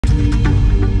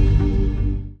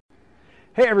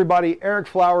Hey everybody, Eric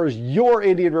Flowers, your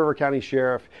Indian River County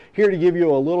Sheriff, here to give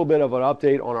you a little bit of an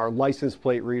update on our license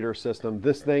plate reader system.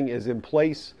 This thing is in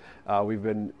place. We've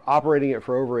been operating it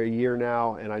for over a year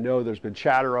now, and I know there's been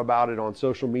chatter about it on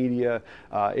social media.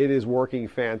 It is working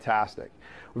fantastic.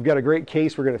 We've got a great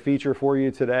case we're going to feature for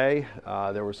you today.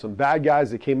 There were some bad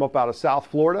guys that came up out of South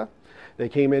Florida. They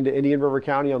came into Indian River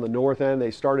County on the north end.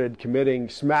 They started committing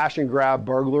smash and grab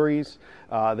burglaries.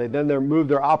 They then moved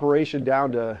their operation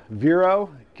down to Vero,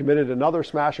 committed another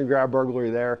smash and grab burglary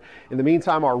there. In the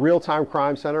meantime, our real-time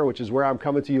crime center, which is where I'm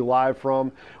coming to you live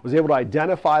from, was able to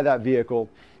identify that vehicle.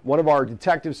 One of our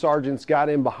detective sergeants got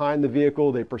in behind the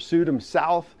vehicle. They pursued him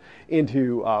south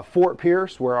into Fort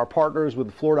Pierce, where our partners with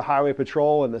the Florida Highway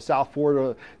Patrol and the South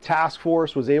Florida Task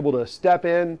Force was able to step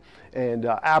in and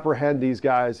apprehend these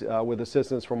guys with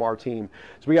assistance from our team.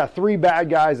 So we got 3 bad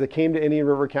guys that came to Indian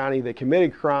River County. They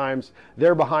committed crimes.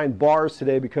 They're behind bars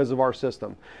today because of our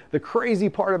system. The crazy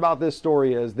part about this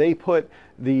story is they put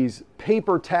these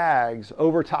paper tags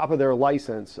over top of their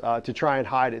license to try and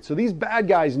hide it. So these bad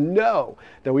guys know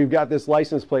that we've got this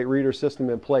license plate reader system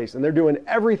in place, and they're doing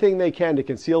everything they can to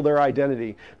conceal their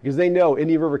identity because they know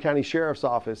Indian River County Sheriff's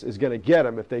Office is going to get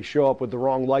them if they show up with the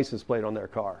wrong license plate on their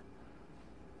car.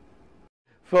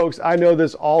 Folks, I know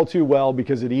this all too well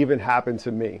because it even happened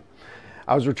to me.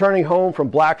 I was returning home from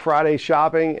Black Friday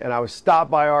shopping, and I was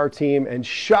stopped by our team and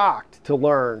shocked to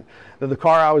learn that the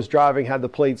car I was driving had the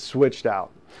plates switched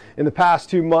out. In the past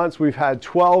 2 months, we've had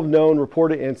 12 known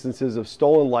reported instances of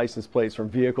stolen license plates from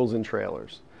vehicles and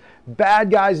trailers.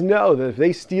 Bad guys know that if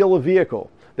they steal a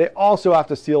vehicle, they also have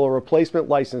to steal a replacement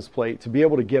license plate to be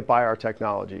able to get by our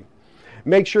technology.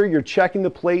 Make sure you're checking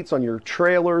the plates on your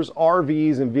trailers,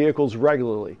 RVs, and vehicles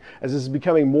regularly, as this is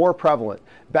becoming more prevalent.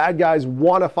 Bad guys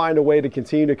want to find a way to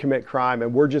continue to commit crime,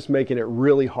 and we're just making it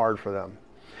really hard for them.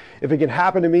 If it can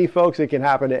happen to me, folks, it can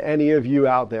happen to any of you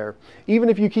out there. Even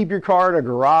if you keep your car in a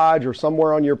garage or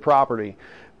somewhere on your property,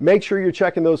 make sure you're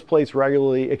checking those plates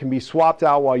regularly. It can be swapped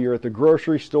out while you're at the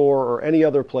grocery store or any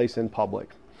other place in public.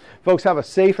 Folks, have a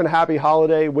safe and happy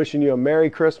holiday. Wishing you a Merry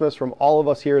Christmas from all of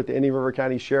us here at the Indian River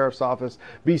County Sheriff's Office.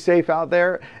 Be safe out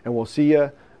there, and we'll see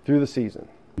you through the season.